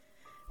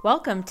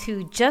Welcome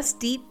to Just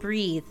Deep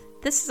Breathe.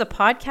 This is a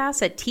podcast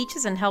that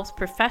teaches and helps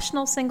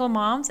professional single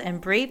moms and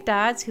brave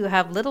dads who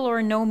have little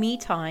or no me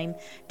time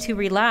to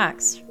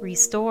relax,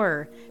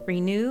 restore,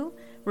 renew,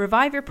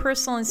 revive your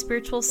personal and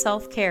spiritual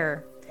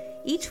self-care.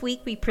 Each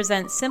week we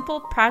present simple,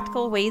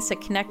 practical ways to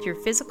connect your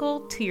physical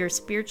to your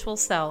spiritual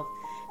self.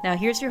 Now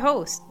here's your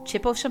host,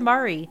 Chipo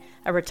Shambari,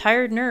 a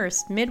retired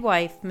nurse,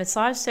 midwife,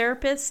 massage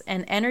therapist,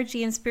 and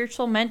energy and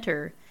spiritual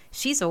mentor.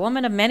 She's a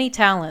woman of many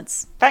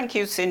talents. Thank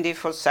you, Cindy,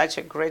 for such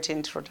a great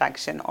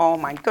introduction. Oh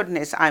my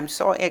goodness, I'm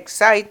so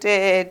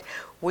excited.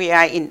 We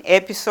are in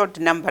episode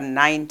number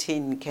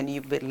 19. Can you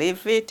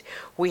believe it?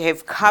 We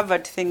have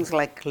covered things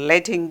like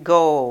letting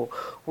go.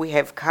 We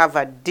have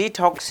covered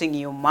detoxing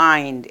your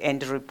mind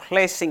and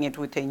replacing it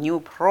with a new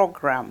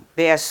program.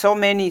 There are so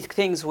many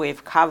things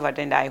we've covered,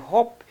 and I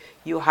hope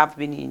you have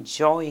been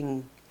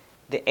enjoying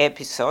the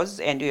episodes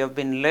and you have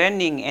been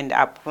learning and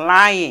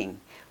applying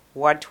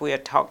what we are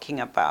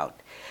talking about.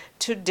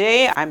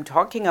 Today I'm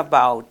talking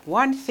about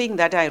one thing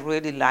that I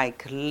really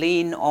like,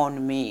 lean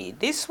on me.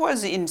 This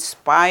was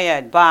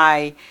inspired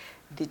by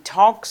the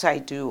talks I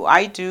do.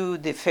 I do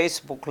the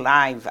Facebook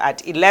Live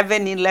at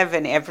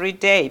 11:11 every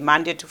day,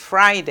 Monday to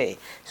Friday.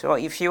 So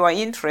if you are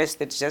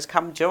interested, just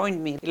come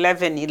join me,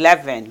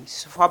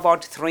 11:11, for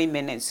about 3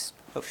 minutes.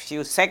 A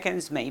few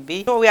seconds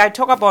maybe. So I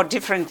talk about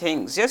different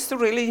things just to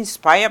really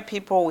inspire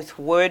people with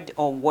word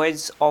or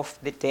words of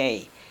the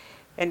day.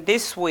 And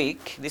this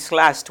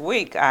last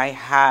week, I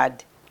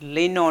had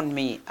Lean on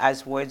Me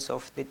as words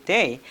of the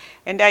day.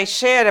 And I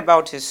shared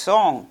about a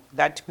song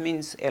that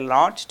means a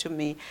lot to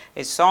me,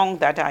 a song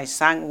that I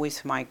sang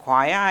with my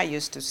choir. I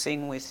used to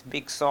sing with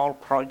Big Soul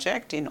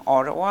Project in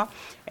Ottawa.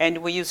 And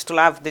we used to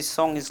love this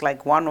song. It's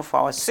like one of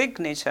our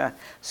signature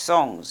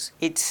songs.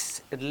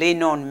 It's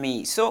Lean on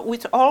Me. So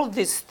with all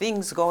these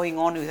things going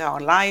on with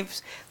our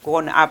lives,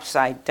 going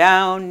upside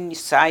down,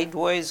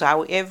 sideways,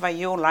 however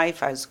your life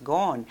has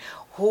gone,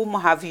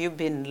 whom have you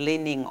been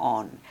leaning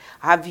on?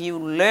 Have you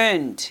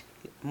learned,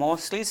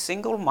 mostly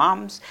single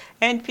moms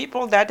and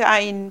people that are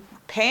in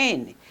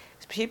pain,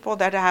 people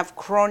that have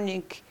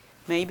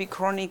maybe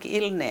chronic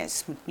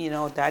illness,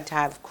 that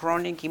have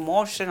chronic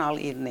emotional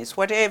illness,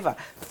 whatever,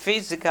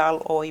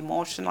 physical or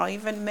emotional,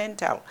 even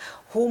mental.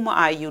 Whom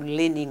are you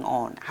leaning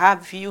on?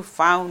 Have you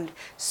found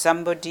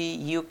somebody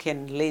you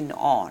can lean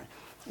on?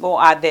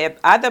 Or are there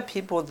other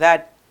people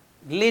that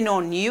lean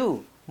on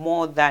you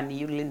more than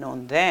you lean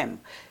on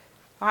them?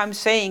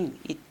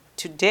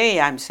 Today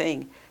I'm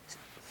saying,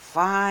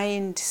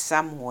 find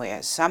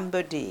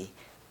somebody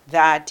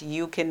that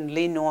you can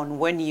lean on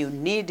when you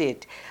need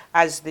it.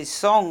 As the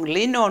song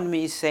Lean on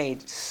Me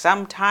said,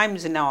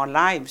 sometimes in our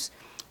lives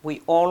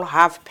we all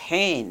have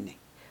pain,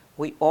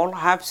 we all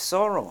have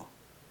sorrow.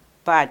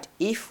 But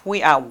if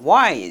we are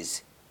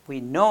wise,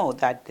 we know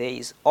that there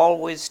is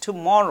always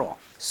tomorrow.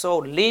 So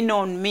lean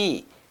on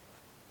me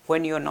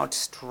when you're not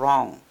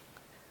strong.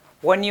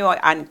 When you are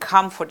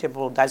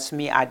uncomfortable, that's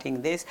me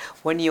adding this.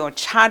 When you're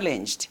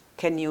challenged,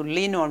 can you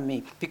lean on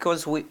me?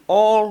 Because we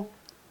all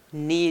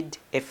need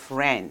a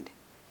friend.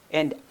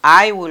 And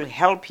I will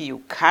help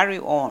you carry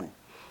on.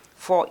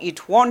 For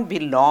it won't be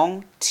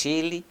long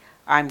till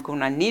I'm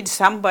going to need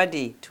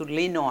somebody to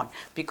lean on.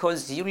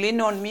 Because you lean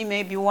on me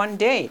maybe one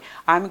day,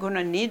 I'm going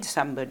to need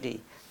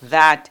somebody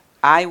that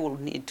I will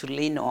need to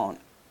lean on.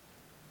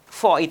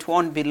 For it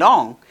won't be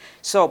long.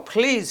 So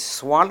please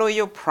swallow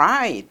your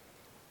pride.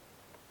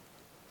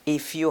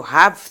 If you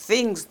have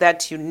things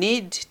that you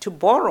need to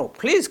borrow,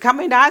 please come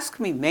and ask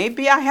me.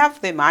 Maybe I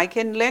have them. I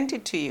can lend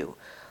it to you.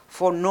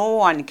 For no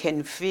one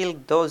can fill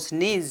those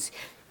needs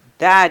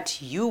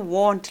that you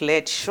won't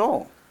let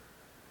show.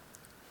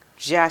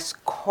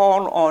 Just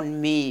call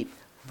on me,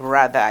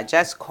 brother.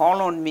 Just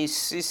call on me,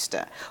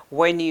 sister,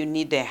 when you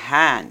need a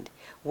hand.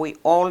 We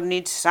all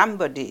need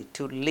somebody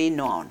to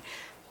lean on.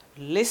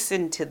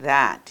 Listen to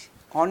that.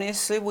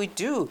 Honestly, we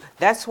do.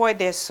 That's why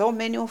there's so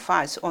many of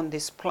us on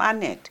this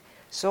planet.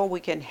 So we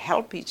can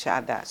help each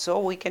other, so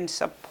we can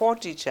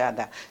support each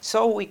other,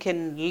 so we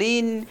can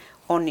lean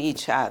on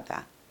each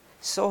other.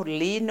 So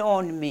lean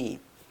on me.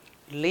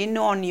 Lean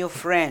on your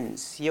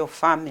friends, your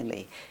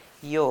family,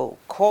 your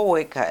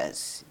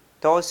co-workers,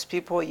 those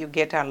people you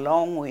get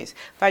along with.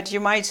 But you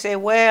might say,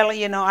 well,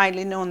 I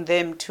lean on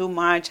them too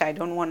much. I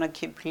don't want to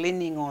keep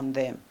leaning on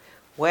them.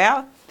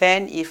 Well,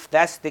 then if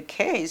that's the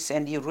case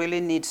and you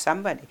really need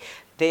somebody,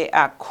 there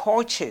are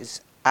coaches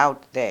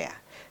out there.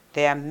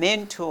 There are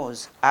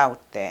mentors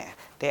out there.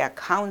 There are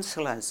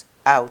counselors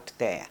out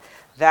there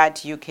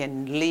that you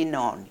can lean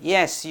on.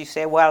 Yes, you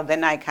say, well,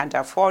 then I can't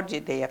afford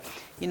it there.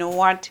 You know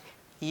what?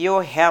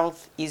 Your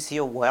health is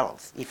your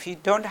wealth. If you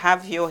don't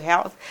have your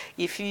health,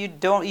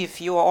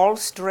 if you're all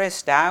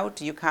stressed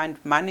out, you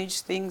can't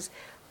manage things,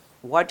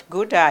 what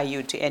good are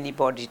you to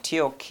anybody, to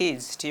your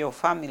kids, to your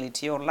family,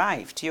 to your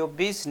life, to your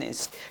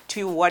business,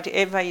 to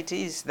whatever it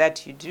is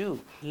that you do?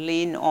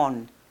 Lean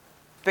on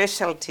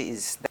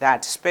specialties,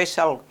 that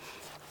special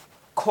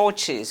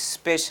coaches,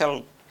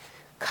 special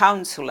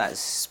counselors,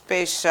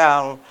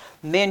 special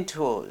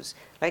mentors.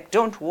 Like,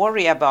 don't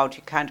worry about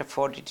you can't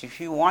afford it.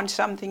 If you want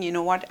something, you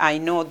know what? I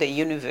know the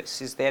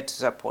universe is there to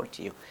support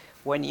you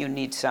when you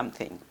need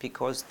something,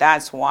 because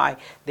that's why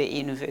the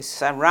universe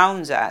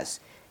surrounds us,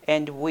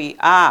 and we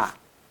are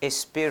a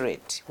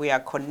spirit. We are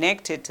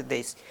connected to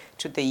this,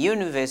 to the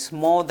universe,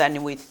 more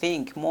than we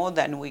think, more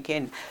than we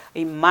can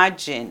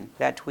imagine,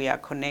 that we are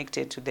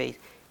connected to the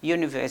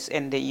universe,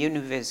 and the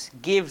universe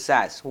gives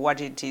us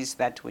what it is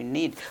that we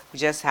need. We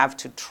just have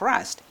to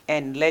trust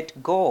and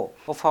let go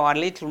of our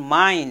little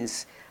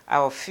minds,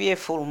 our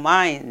fearful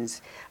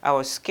minds,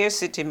 our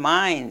scarcity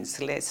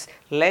minds. Let's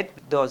let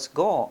those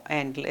go,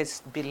 and let's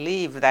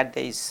believe that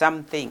there is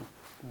something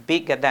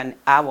bigger than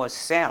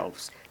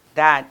ourselves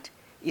that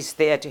is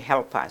there to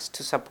help us,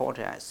 to support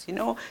us. You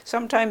know,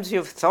 sometimes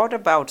you've thought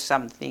about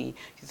something.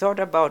 You thought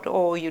about,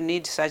 oh, you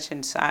need such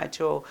and such,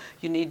 or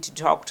you need to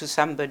talk to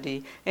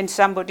somebody, and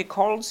somebody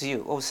calls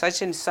you, or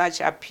such and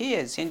such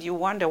appears, and you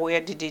wonder, where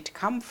did it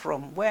come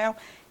from? Well,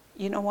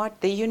 you know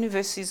what? The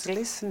universe is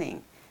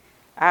listening.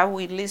 Are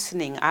we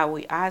listening? Are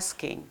we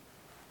asking?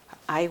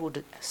 I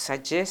would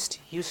suggest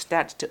you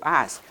start to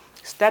ask.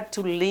 Start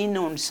to lean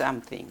on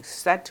something.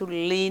 Start to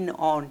lean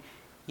on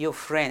your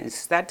friends.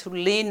 Start to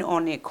lean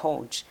on a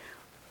coach.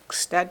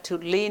 Start to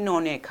lean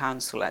on a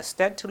counselor.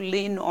 Start to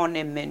lean on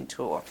a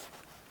mentor,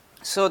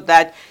 so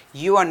that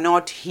you are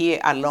not here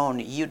alone.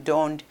 You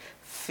don't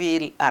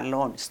feel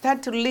alone.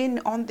 Start to lean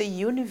on the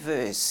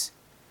universe.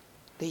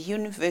 The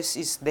universe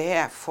is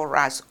there for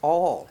us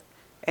all,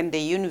 and the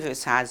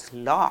universe has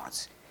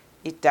lots.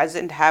 It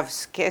doesn't have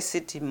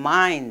scarcity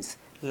minds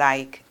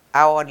like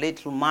our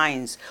little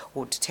minds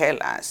would tell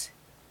us.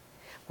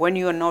 When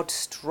you're not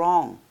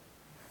strong,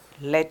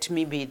 let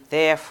me be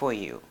there for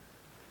you.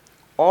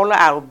 All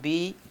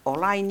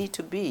I need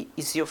to be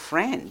is your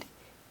friend.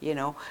 You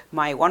know,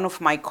 one of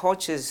my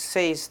coaches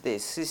says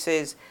this. He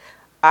says,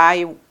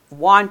 I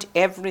want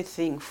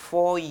everything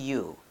for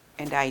you,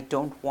 and I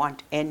don't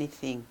want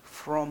anything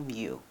from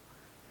you.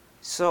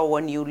 So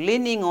when you're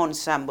leaning on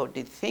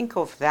somebody, think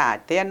of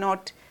that. They're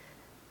not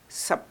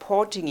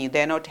supporting you.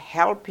 They're not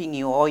helping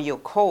you, or your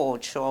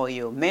coach or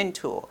your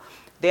mentor.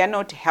 They're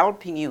not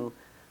helping you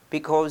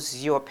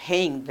because you're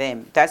paying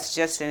them. That's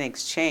just an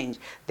exchange.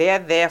 They're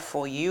there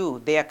for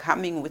you. They're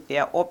coming with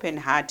their open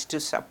heart to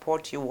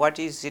support you. What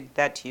is it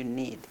that you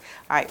need?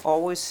 I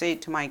always say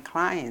to my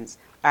clients,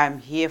 I'm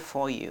here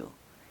for you.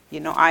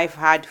 You know, I've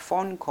had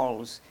phone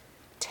calls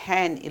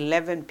 10,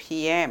 11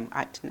 p.m.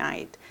 at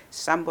night,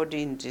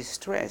 somebody in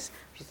distress.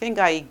 You think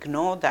I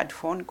ignore that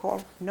phone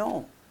call?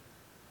 No.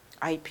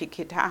 I pick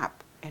it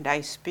up, and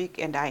I speak,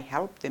 and I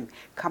help them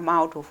come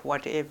out of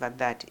whatever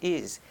that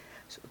is.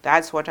 So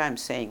that's what I'm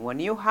saying. When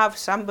you have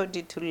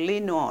somebody to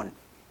lean on,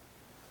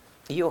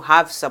 you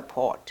have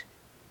support.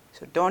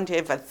 So don't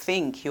ever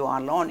think you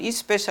are alone,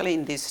 especially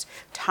in this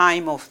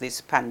time of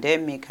this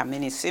pandemic. I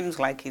mean, it seems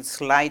like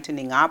it's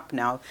lightening up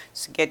now.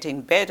 It's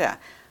getting better.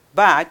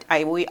 But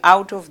are we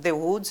out of the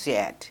woods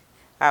yet?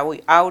 Are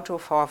we out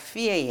of our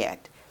fear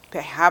yet?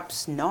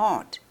 Perhaps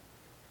not.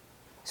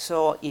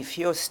 So if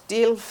you're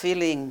still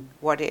feeling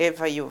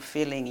whatever you're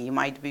feeling, you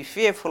might be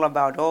fearful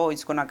about, oh,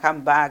 it's going to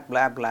come back,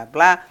 blah, blah,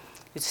 blah.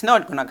 It's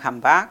not going to come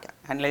back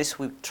unless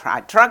we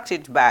attract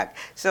it back.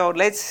 So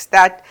let's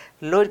start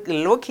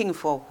looking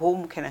for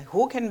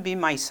who can be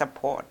my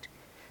support.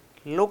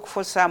 Look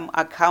for some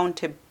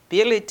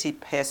accountability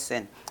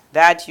person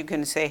that you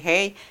can say,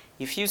 hey,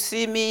 if you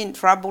see me in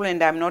trouble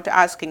and I'm not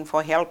asking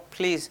for help,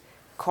 please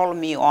call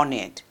me on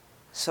it,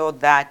 so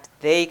that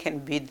they can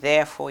be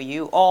there for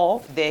you,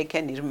 or they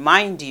can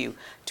remind you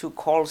to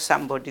call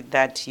somebody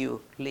that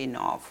you lean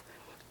on.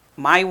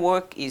 My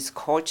work is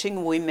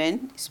coaching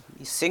women,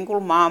 single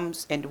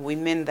moms, and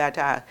women that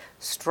are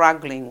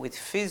struggling with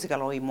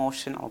physical or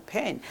emotional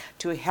pain,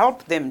 to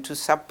help them, to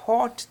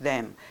support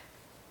them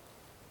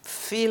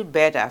feel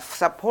better,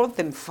 support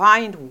them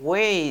find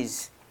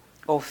ways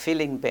of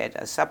feeling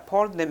better,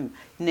 support them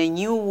in a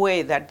new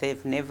way that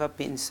they've never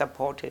been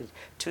supported,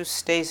 to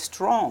stay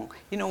strong.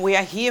 You know, we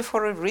are here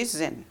for a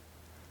reason.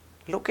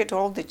 Look at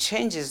all the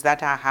changes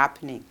that are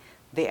happening.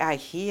 They are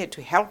here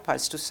to help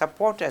us, to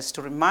support us,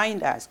 to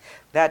remind us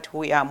that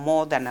we are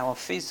more than our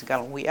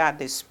physical. We are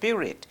the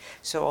spirit.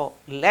 So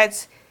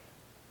let's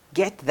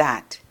get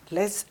that.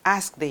 Let's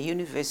ask the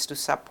universe to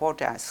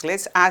support us.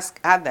 Let's ask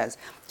others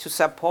to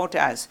support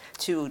us,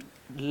 to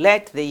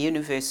let the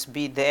universe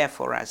be there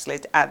for us.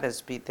 Let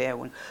others be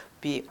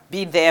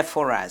there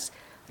for us.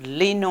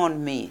 Lean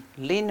on me.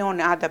 Lean on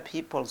other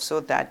people so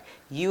that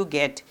you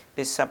get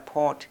the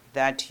support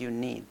that you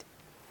need.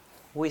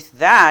 With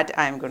that,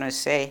 I'm going to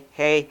say,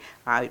 hey,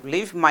 I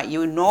leave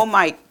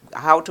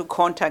how to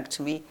contact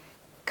me.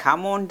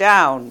 Come on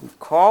down,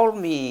 call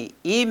me,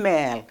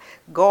 email,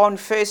 go on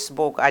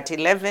Facebook at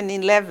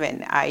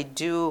 1111. I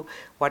do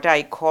what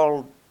I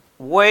call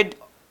words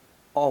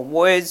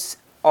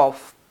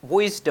of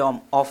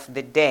wisdom of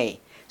the day.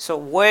 So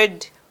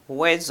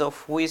words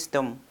of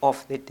wisdom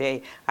of the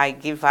day. I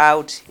give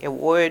out a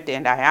word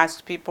and I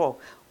ask people,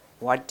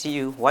 what's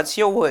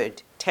your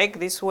word? take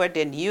this word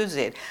and use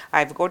it.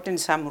 I've gotten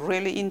some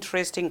really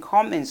interesting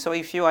comments. So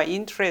if you are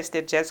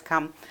interested, just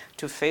come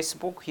to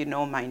Facebook. You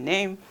know my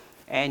name.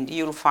 And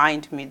you'll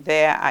find me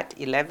there at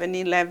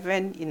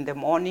 11:11 in the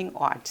morning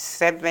or at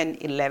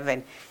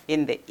 7:11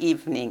 in the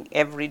evening,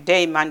 every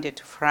day, Monday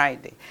to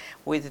Friday.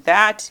 With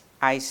that,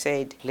 I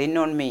said, lean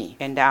on me,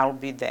 and I'll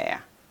be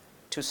there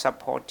to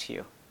support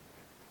you.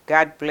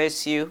 God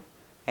bless you,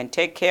 and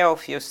take care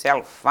of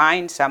yourself.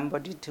 Find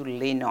somebody to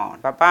lean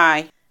on.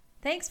 Bye-bye.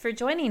 Thanks for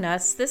joining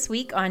us this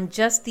week on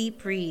Just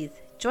Deep Breathe.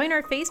 Join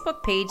our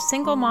Facebook page,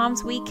 Single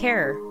Moms We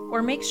Care,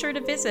 or make sure to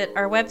visit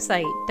our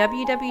website,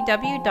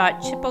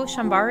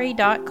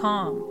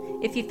 www.chipposhambari.com.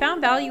 If you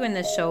found value in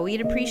this show, we'd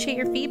appreciate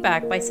your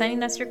feedback by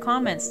sending us your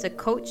comments to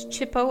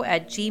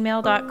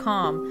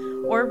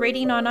coachchippo@gmail.com or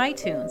rating on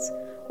iTunes.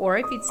 Or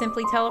if you'd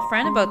simply tell a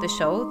friend about the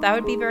show, that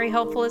would be very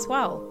helpful as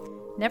well.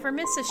 Never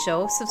miss a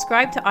show.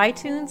 Subscribe to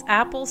iTunes,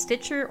 Apple,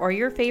 Stitcher, or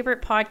your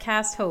favorite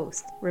podcast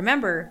host.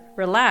 Remember,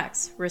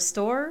 relax,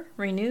 restore,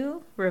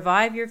 renew,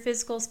 revive your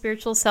physical,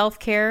 spiritual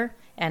self-care,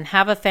 and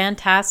have a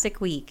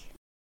fantastic week.